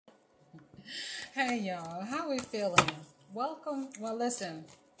Hey y'all, how we feeling? Welcome. Well, listen.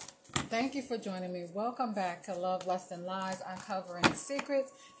 Thank you for joining me. Welcome back to Love, Lust, and Lies, uncovering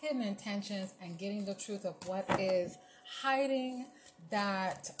secrets, hidden intentions, and getting the truth of what is hiding.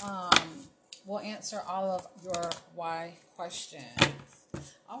 That will answer all of your why questions.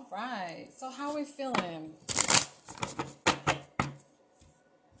 All right. So how we feeling?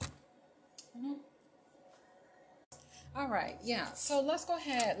 All right, yeah. So let's go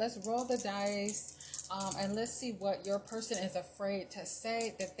ahead. Let's roll the dice, and let's see what your person is afraid to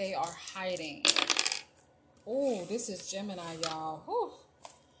say that they are hiding. Oh, this is Gemini, y'all. Whew.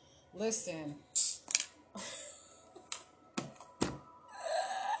 Listen,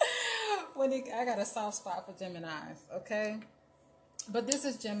 I got a soft spot for Geminis, okay? But this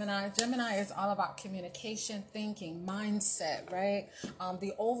is Gemini. Gemini is all about communication, thinking, mindset, right?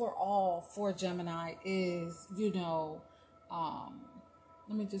 The overall for Gemini is, um,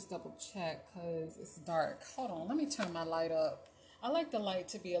 let me just double check because it's dark. Hold on, let me turn my light up. I like the light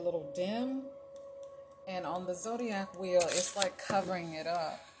to be a little dim, and on the zodiac wheel, it's like covering it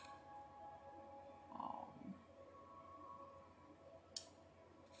up. Um,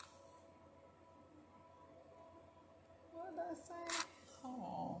 what did I say?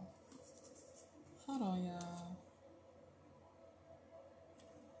 Hold hold on, y'all.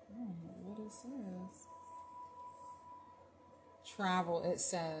 I don't know what it says. Travel, it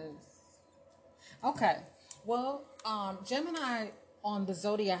says. Okay. Well, Gemini on the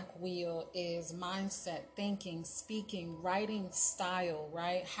zodiac wheel is mindset, thinking, speaking, writing style,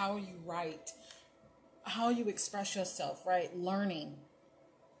 right? How you write, how you express yourself, right? Learning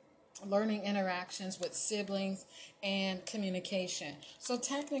interactions with siblings and communication. So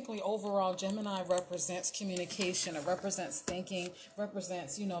technically overall Gemini represents communication, it represents thinking,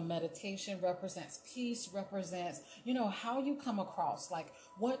 represents, meditation, represents peace, represents, how you come across, like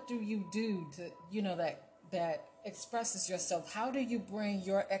what do you do to, that expresses yourself. How do you bring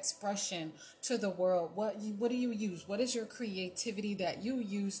your expression to the world? What do you use? What is your creativity that you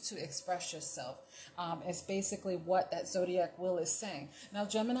use to express yourself? It's basically what that zodiac wheel is saying. Now,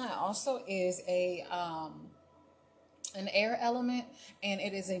 Gemini also is a an air element, and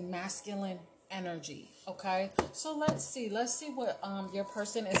it is a masculine energy. Okay, so let's see. Let's see what your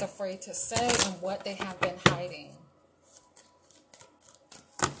person is afraid to say and what they have been hiding.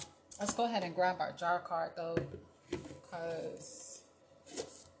 Let's go ahead and grab our jar card though, because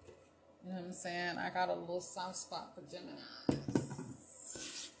you know what I'm saying? I got a little soft spot for Gemini.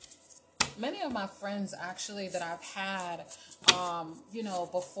 Many of my friends actually that I've had,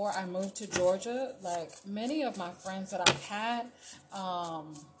 before I moved to Georgia, like many of my friends that I've had,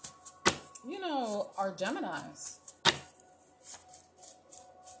 um, are Geminis.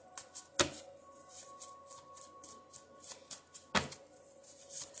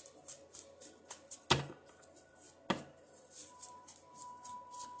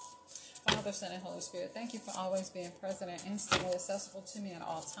 Father, Son, and Holy Spirit, thank you for always being present and instantly accessible to me at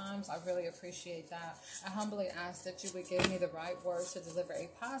all times. I really appreciate that. I humbly ask that you would give me the right words to deliver a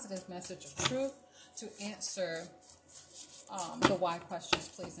positive message of truth to answer the why questions,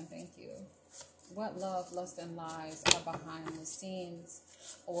 please, and thank you. What love, lust, and lies are behind the scenes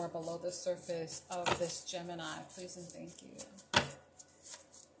or below the surface of this Gemini, please, and thank you.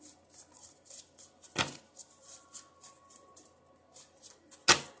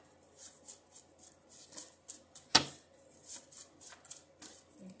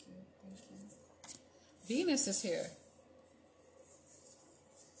 Thank you, thank you. Venus is here.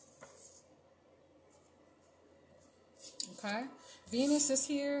 Okay, Venus is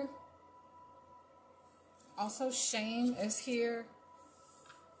here. Also, shame is here.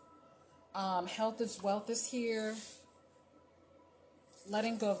 Health is wealth is here.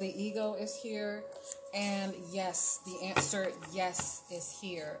 Letting go of the ego is here. And yes, the answer yes is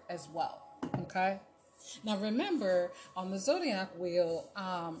here as well. Okay. Now remember, on the zodiac wheel,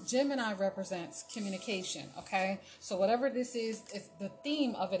 Gemini represents communication, okay? So whatever this is, if the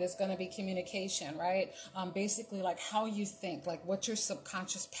theme of it is going to be communication, right? Basically like how you think, like what your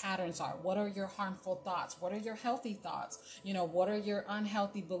subconscious patterns are. What are your harmful thoughts? What are your healthy thoughts? What are your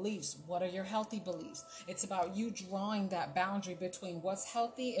unhealthy beliefs? What are your healthy beliefs? It's about you drawing that boundary between what's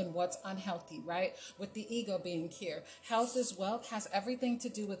healthy and what's unhealthy, right? With the ego being here. Health is wealth has everything to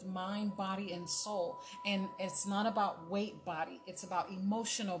do with mind, body, and soul. And it's not about weight body. It's about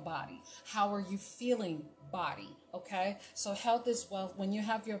emotional body. How are you feeling body? Okay. So health is wealth. When you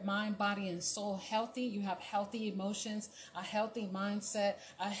have your mind, body, and soul healthy, you have healthy emotions, a healthy mindset,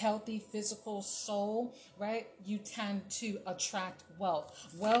 a healthy physical soul, right? You tend to attract wealth.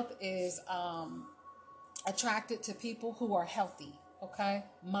 Wealth is attracted to people who are healthy. Okay,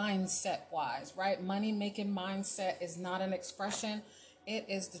 mindset wise, right? Money making mindset is not an expression, it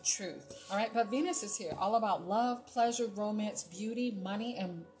is the truth. All right, but Venus is here, all about love, pleasure, romance, beauty, money,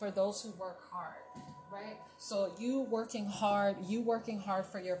 and for those who work hard, right? So you working hard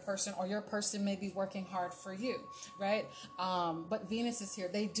for your person, or your person may be working hard for you, right? But Venus is here.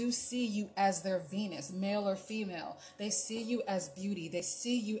 They do see you as their Venus, male or female. They see you as beauty. They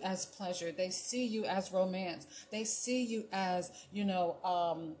see you as pleasure. They see you as romance. They see you as,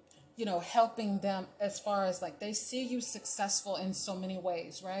 helping them, as far as like they see you successful in so many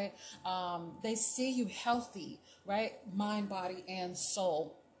ways, right? They see you healthy, right? Mind, body, and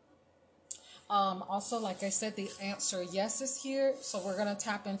soul. Also, like I said, the answer yes is here. So we're going to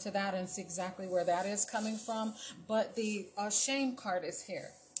tap into that and see exactly where that is coming from. But the shame card is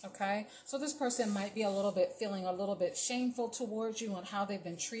here. Okay, so this person might be feeling a little bit shameful towards you on how they've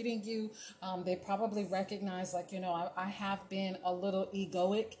been treating you. They probably recognize, like, I have been a little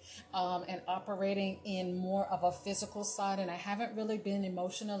egoic and operating in more of a physical side, and I haven't really been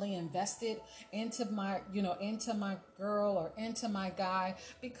emotionally invested into my girl or into my guy,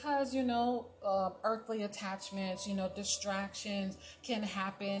 because earthly attachments, distractions can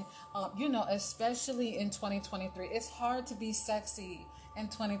happen. Especially in 2023, it's hard to be sexy in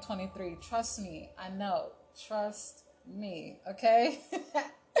 2023. Trust me, I know. Trust me, okay?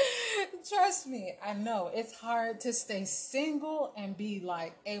 Trust me, I know it's hard to stay single and be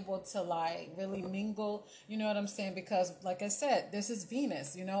like able to like really mingle. You know what I'm saying? Because like I said, this is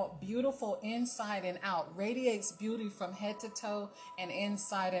Venus, beautiful inside and out, radiates beauty from head to toe and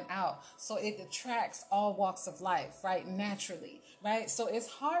inside and out. So it attracts all walks of life, right? Naturally, right? So it's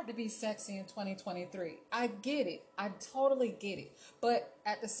hard to be sexy in 2023. I get it. I totally get it. But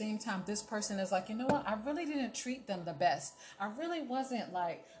at the same time, this person is like, you know what? I really didn't treat them the best. I really wasn't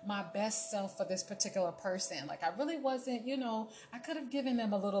like my best self for this particular person. Like I really wasn't, I could have given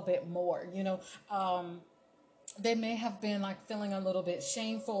them a little bit more, they may have been like feeling a little bit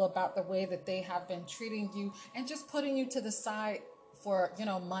shameful about the way that they have been treating you and just putting you to the side for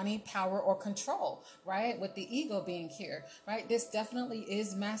money, power, or control, right? With the ego being here, right? This definitely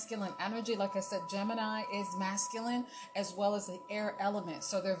is masculine energy. Like I said, Gemini is masculine as well as the air element,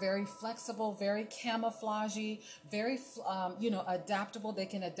 so they're very flexible, very camouflagey, very adaptable. They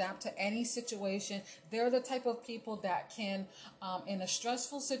can adapt to any situation. They're the type of people that can in a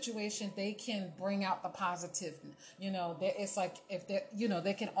stressful situation, they can bring out the positive. It's like if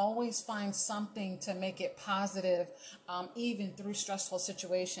they can always find something to make it positive, even through stressful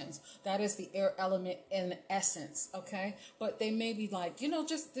situations. That is the air element in essence, okay? But they may be like,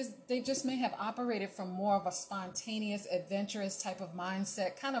 they just may have operated from more of a spontaneous, adventurous type of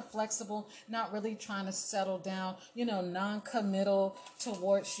mindset, kind of flexible, not really trying to settle down, non-committal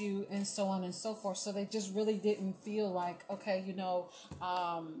towards you, and so on and so forth. So they just really didn't feel like, okay,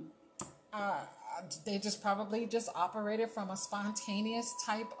 they just probably just operated from a spontaneous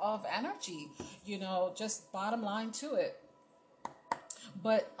type of energy, just bottom line to it.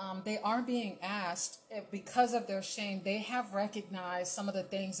 But they are being asked, because of their shame, they have recognized some of the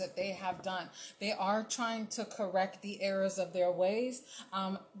things that they have done. They are trying to correct the errors of their ways,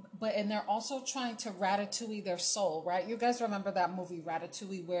 and they're also trying to ratatouille their soul, right? You guys remember that movie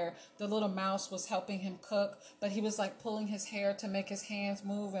Ratatouille, where the little mouse was helping him cook, but he was like pulling his hair to make his hands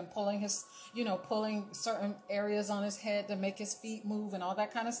move, and pulling certain areas on his head to make his feet move, and all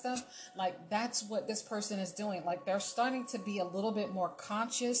that kind of stuff. Like, that's what this person is doing. Like, they're starting to be a little bit more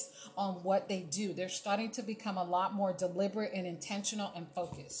conscious on what they do. They're starting to become a lot more deliberate and intentional and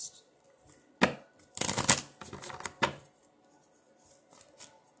focused.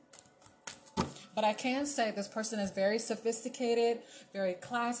 But I can say this person is very sophisticated, very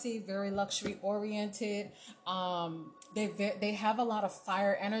classy, very luxury oriented. They have a lot of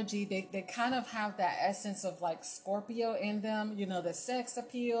fire energy. They kind of have that essence of like Scorpio in them, the sex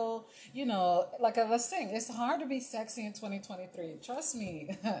appeal. Like I was saying, it's hard to be sexy in 2023. Trust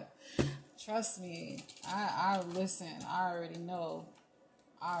me. Trust me. I listen. I already know.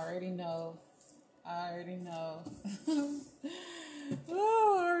 I already know. I already know.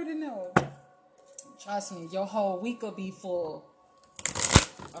 Oh, I already know. Trust me, your whole week will be full.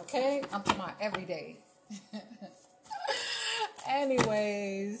 Okay? I'm talking about every day.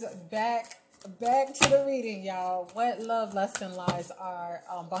 Anyways, back to the reading, y'all. What love lesson lies are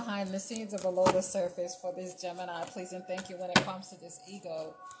behind the scenes or below the surface for this Gemini? Please and thank you. When it comes to this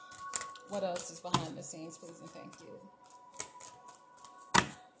ego, what else is behind the scenes? Please and thank you.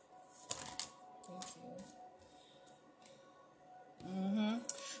 Thank you.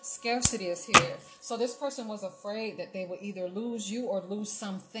 Scarcity is here. So this person was afraid that they would either lose you or lose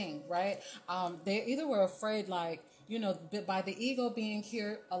something, right? They either were afraid, like, by the ego being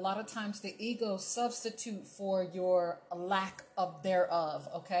here, a lot of times the ego substitute for your lack of thereof.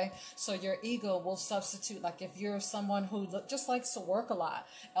 Okay, so your ego will substitute, like if you're someone who just likes to work a lot,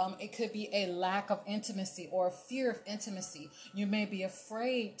 it could be a lack of intimacy or a fear of intimacy. You may be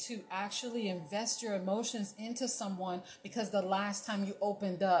afraid to actually invest your emotions into someone because the last time you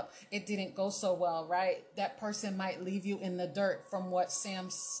opened up, it didn't go so well, right? That person might leave you in the dirt, from what Sam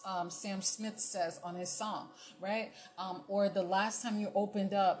Smith says on his song, right? Or the last time you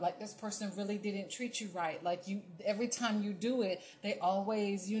opened up, like this person really didn't treat you right. Like every time you do it, they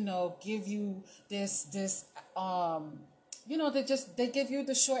always, give you they give you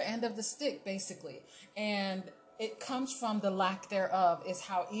the short end of the stick, basically. And it comes from the lack thereof, is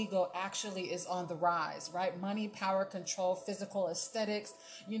how ego actually is on the rise, right? Money, power, control, physical aesthetics,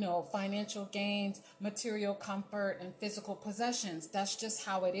 financial gains, material comfort, and physical possessions. That's just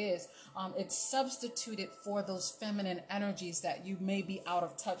how it is. It's substituted for those feminine energies that you may be out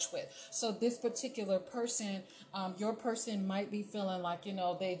of touch with. So this particular person, your person might be feeling like,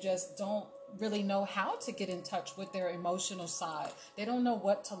 they just don't really know how to get in touch with their emotional side. They don't know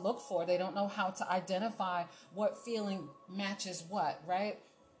what to look for. They don't know how to identify what feeling matches what, right?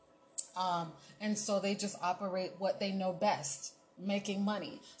 And so they just operate what they know best, making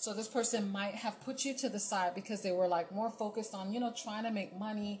money. So this person might have put you to the side because they were like more focused on, trying to make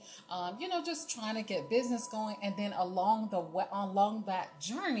money, just trying to get business going. And then along that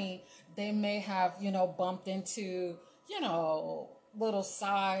journey, they may have, bumped into, little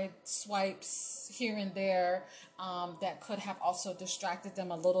side swipes here and there that could have also distracted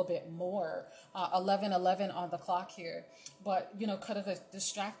them a little bit more. 11:11 on the clock here, but could have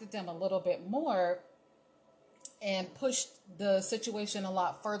distracted them a little bit more and pushed the situation a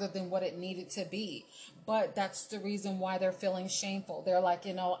lot further than what it needed to be. But that's the reason why they're feeling shameful. They're like,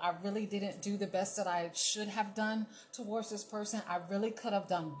 I really didn't do the best that I should have done towards this person. I really could have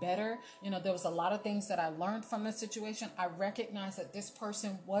done better. There was a lot of things that I learned from this situation. I recognize that this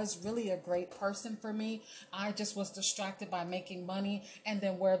person was really a great person for me. I just was distracted by making money. And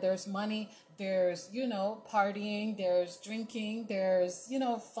then where there's money, there's, partying, there's drinking, there's,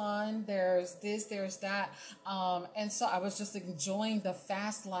 fun, there's this, there's that. And so I was just enjoying the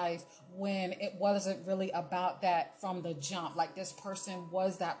fast life when it wasn't really about that from the jump. Like this person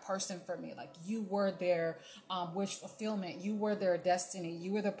was that person for me. Like you were their wish fulfillment. You were their destiny.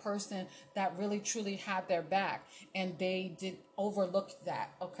 You were the person that really truly had their back. And they did overlook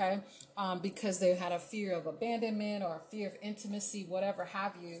that, okay? Because they had a fear of abandonment or a fear of intimacy, whatever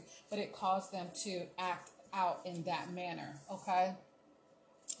have you. But it caused them to act out in that manner, okay?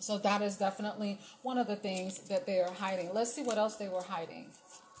 So that is definitely one of the things that they are hiding. Let's see what else they were hiding.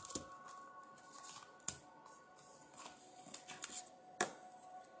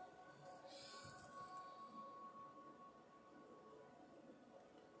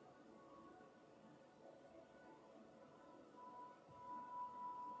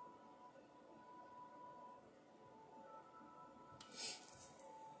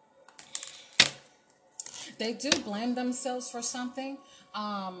 They do blame themselves for something.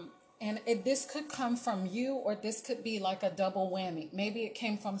 This could come from you, or this could be like a double whammy. Maybe it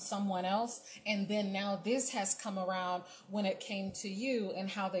came from someone else, and then now this has come around when it came to you, and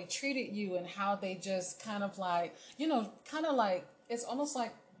how they treated you, and how they just kind of like, it's almost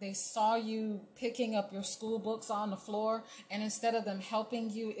like they saw you picking up your school books on the floor, and instead of them helping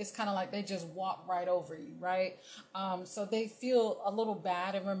you, it's kind of like they just walk right over you, right? So they feel a little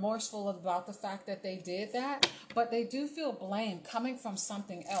bad and remorseful about the fact that they did that, but they do feel blame coming from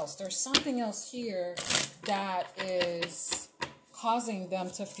something else. There's something else here that is causing them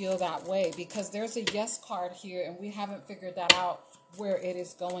to feel that way, because there's a yes card here, and we haven't figured that out where it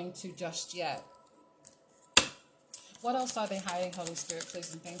is going to just yet. What else are they hiding, Holy Spirit,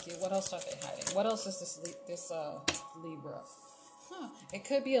 please and thank you? What else are they hiding? What else is this Libra? It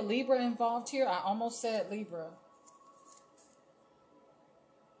could be a Libra involved here. I almost said Libra.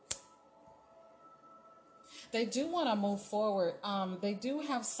 They do want to move forward. They do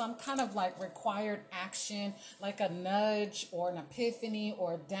have some kind of like required action, like a nudge or an epiphany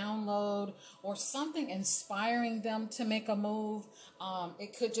or a download or something inspiring them to make a move.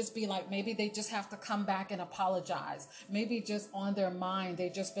 It could just be like maybe they just have to come back and apologize. Maybe just on their mind,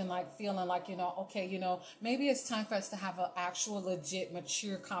 they've just been like feeling like, okay, maybe it's time for us to have an actual legit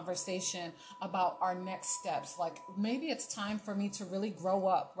mature conversation about our next steps. Like maybe it's time for me to really grow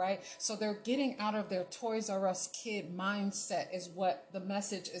up, right? So they're getting out of their Toys R Us kid mindset is what the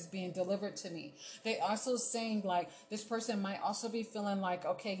message is being delivered to me. They also saying like this person might also be feeling like,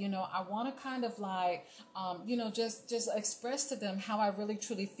 okay, I want to kind of like, just express to them how I really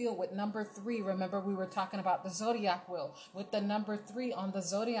truly feel. With number 3, remember we were talking about the zodiac wheel, with the number 3 on the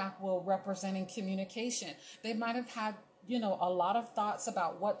zodiac wheel representing communication. They might have had, a lot of thoughts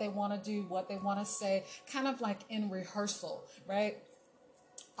about what they want to do, what they want to say, kind of like in rehearsal, right?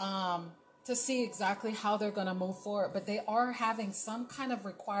 To see exactly how they're going to move forward. But they are having some kind of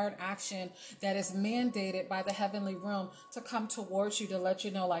required action that is mandated by the heavenly realm to come towards you to let you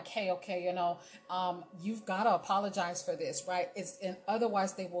know, like, hey, okay, you've got to apologize for this, right? And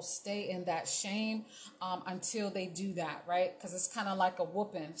otherwise they will stay in that shame until they do that, right? Because it's kind of like a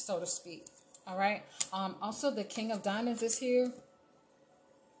whooping, so to speak. All right. Also, the King of Diamonds is here.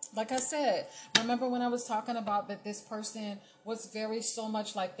 Like I said, remember when I was talking about that this person was very so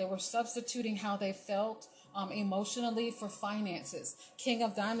much like they were substituting how they felt emotionally for finances. King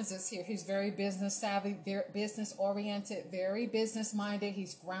of Diamonds is here. He's very business savvy, very business oriented, very business minded.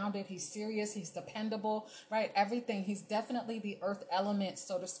 He's grounded. He's serious. He's dependable, right? Everything. He's definitely the earth element,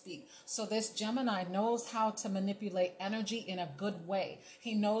 so to speak. So this Gemini knows how to manipulate energy in a good way.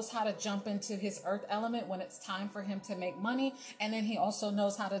 He knows how to jump into his earth element when it's time for him to make money. And then he also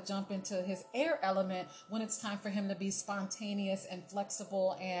knows how to jump into his air element when it's time for him to be spontaneous and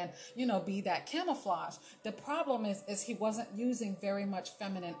flexible and, be that camouflage. The problem is he wasn't using very much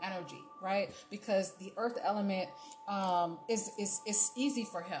feminine energy, right? Because the earth element is easy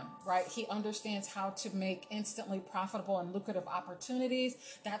for him, right? He understands how to make instantly profitable and lucrative opportunities.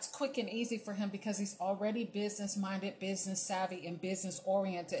 That's quick and easy for him because he's already business minded, business savvy, and business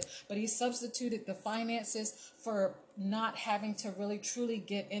oriented. But he substituted the finances for not having to really truly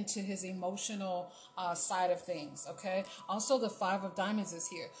get into his emotional side of things. Okay. Also, the 5 of Diamonds is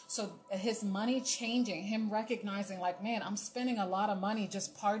here. So his money changing, him recognizing like, man, I'm spending a lot of money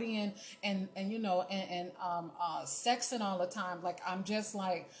just partying and sexing all the time. Like, I'm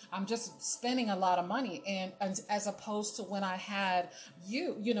just spending a lot of money. And as opposed to when I had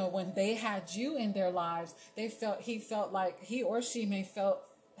you, when they had you in their lives, he felt like he or she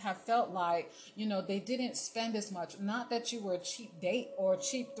have felt like, they didn't spend as much. Not that you were a cheap date or a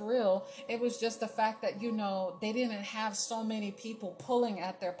cheap thrill. It was just the fact that, they didn't have so many people pulling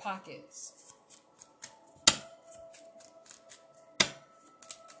at their pockets.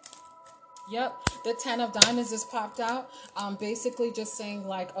 Yep, the 10 of Diamonds is popped out. Basically just saying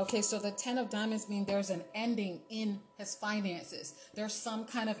like, okay, so the 10 of Diamonds mean there's an ending in his finances. There's some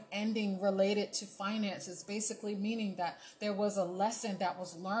kind of ending related to finances, basically meaning that there was a lesson that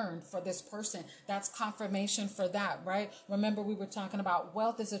was learned for this person. That's confirmation for that, right? Remember we were talking about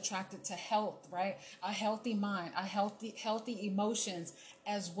wealth is attracted to health, right? A healthy mind, a healthy emotions,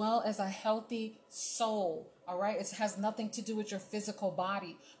 as well as a healthy soul. All right. It has nothing to do with your physical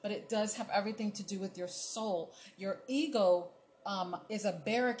body, but it does have everything to do with your soul. Your ego is a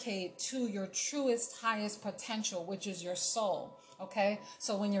barricade to your truest, highest potential, which is your soul. Okay.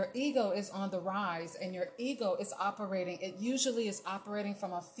 So when your ego is on the rise and your ego is operating, it usually is operating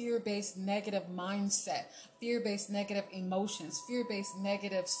from a fear-based negative mindset, fear-based negative emotions, fear-based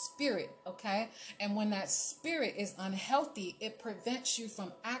negative spirit. Okay. And when that spirit is unhealthy, it prevents you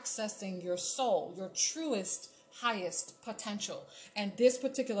from accessing your soul, your truest, highest potential. And this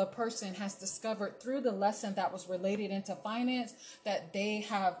particular person has discovered through the lesson that was related into finance that they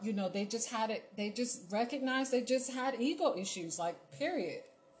have, they just had it. They just recognized they just had ego issues, like, period.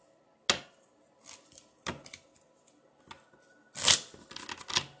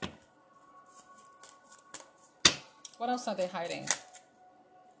 What else are they hiding?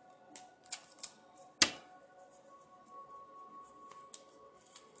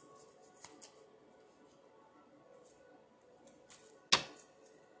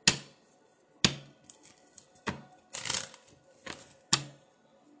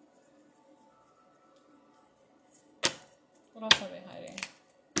 What else are they hiding?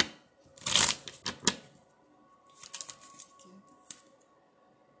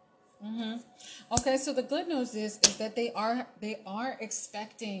 Okay, so the good news is that they are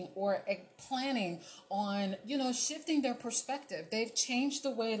expecting or planning on, shifting their perspective. They've changed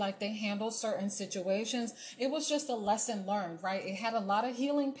the way like they handle certain situations. It was just a lesson learned, right? It had a lot of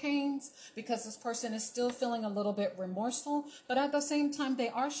healing pains because this person is still feeling a little bit remorseful, but at the same time they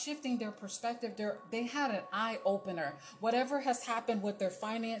are shifting their perspective. They had an eye opener. Whatever has happened with their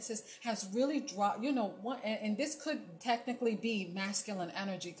finances has really dropped, and this could technically be masculine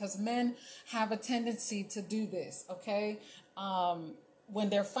energy because men have a tendency to do this, okay? When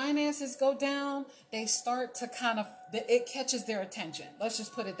their finances go down, they start to it catches their attention. Let's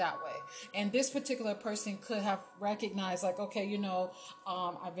just put it that way. And this particular person could have recognized like, okay,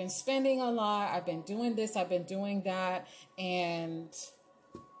 I've been spending a lot. I've been doing this. I've been doing that. And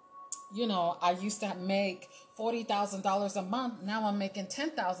I used to make $40,000 a month. Now I'm making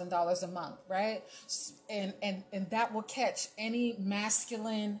 $10,000 a month, right? And that will catch any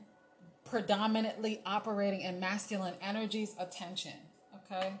masculine, predominantly operating in masculine energies attention.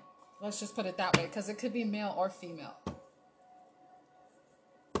 Okay, let's just put it that way, because it could be male or female.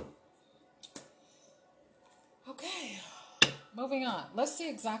 Okay, moving on. Let's see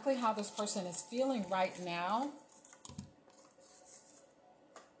exactly how this person is feeling right now.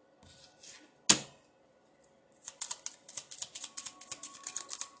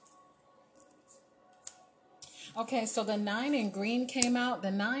 Okay, so the 9 in green came out.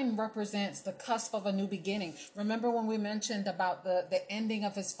 The 9 represents the cusp of a new beginning. Remember when we mentioned about the ending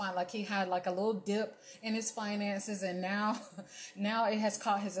of his like he had like a little dip in his finances, and now now it has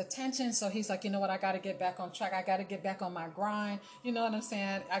caught his attention. So he's like, you know what, I got to get back on track. I got to get back on my grind. You know what I'm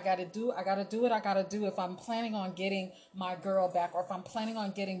saying? I got to do what I got to do if I'm planning on getting my girl back, or if I'm planning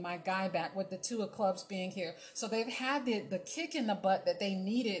on getting my guy back, with the 2 of clubs being here. So they've had the kick in the butt that they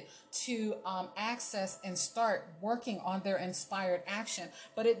needed to access and start working on their inspired action.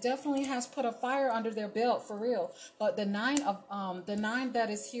 But it definitely has put a fire under their belt, for real. But the 9 that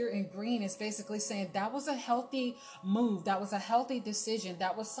is here in green is basically saying that was a healthy move, that was a healthy decision,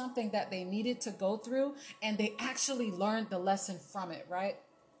 that was something that they needed to go through, and they actually learned the lesson from it, right?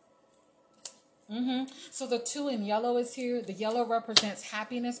 So the 2 in yellow is here. The yellow represents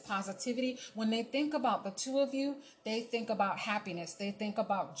happiness, positivity. When they think about the 2 of you, they think about happiness. They think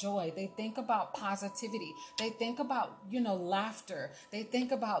about joy. They think about positivity. They think about, laughter. They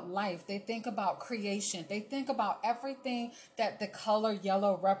think about life. They think about creation. They think about everything that the color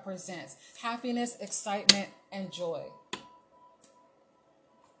yellow represents: happiness, excitement, and joy.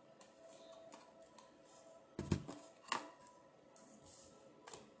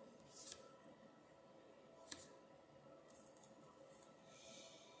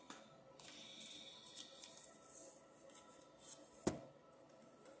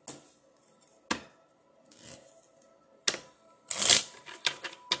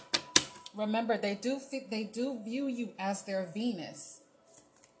 Remember, they do view you as their Venus.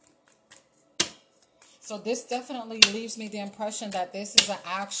 So this definitely leaves me the impression that this is an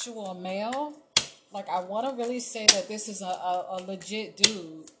actual male. Like, I want to really say that this is a legit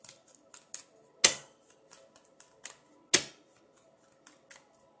dude.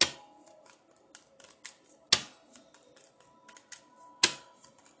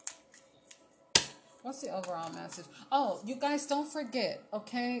 What's the overall message? Oh, you guys don't forget,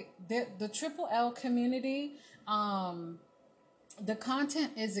 okay? The Triple L community, the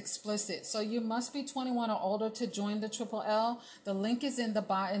content is explicit, so you must be 21 or older to join the Triple L. The link is in the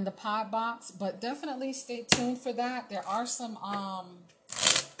pod box, but definitely stay tuned for that. There are some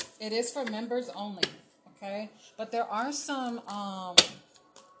it is for members only, okay? But there are some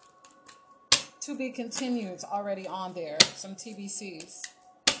to be continued already on there, some TBCs.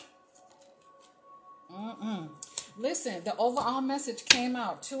 Listen, the overall message came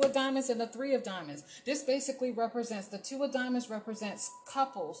out: 2 of diamonds and the 3 of diamonds. This basically represents, the 2 of diamonds represents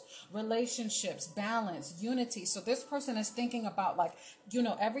couples, relationships, balance, unity. So this person is thinking about, like,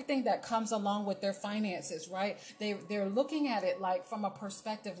 everything that comes along with their finances, right? They're looking at it like from a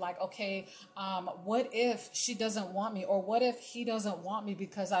perspective like, okay, what if she doesn't want me, or what if he doesn't want me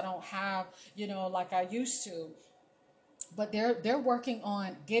because I don't have, like I used to. But they're working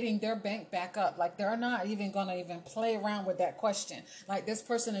on getting their bank back up. Like, they're not even gonna even play around with that question. Like, this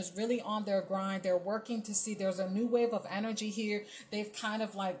person is really on their grind. They're working to see there's a new wave of energy here. They've kind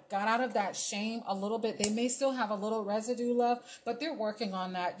of like got out of that shame a little bit. They may still have a little residue left, but they're working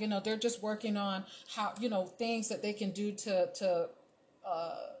on that. They're just working on how, things that they can do to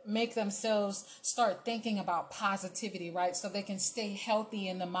make themselves start thinking about positivity, right? So they can stay healthy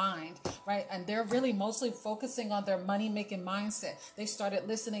in the mind, right? And they're really mostly focusing on their money making mindset. They started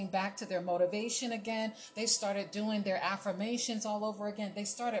listening back to their motivation again. They started doing their affirmations all over again. They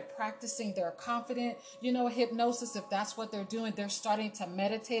started practicing their confident, hypnosis. If that's what they're doing, they're starting to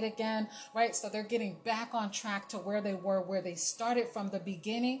meditate again, right? So they're getting back on track to where they were, where they started from the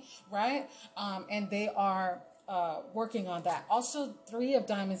beginning, right? And they are working on that. Also, 3 of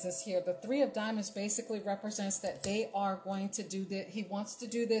diamonds is here. The 3 of diamonds basically represents that they are going to do that. He wants to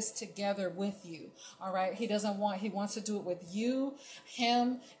do this together with you. All right. He wants to do it with you,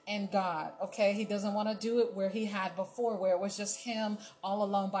 him, and God. Okay. He doesn't want to do it where he had before, where it was just him all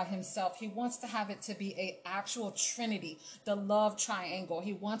alone by himself. He wants to have it to be a actual trinity, the love triangle.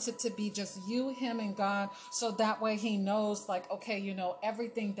 He wants it to be just you, him, and God. So that way he knows, like, okay,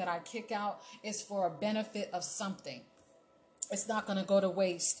 everything that I kick out is for a benefit of something. It's not going to go to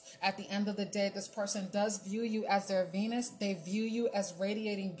waste. At the end of the day, this person does view you as their Venus. They view you as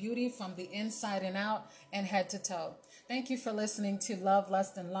radiating beauty from the inside and out and head to toe. Thank you for listening to Love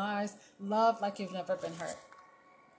Less Than Lies. Love like you've never been hurt.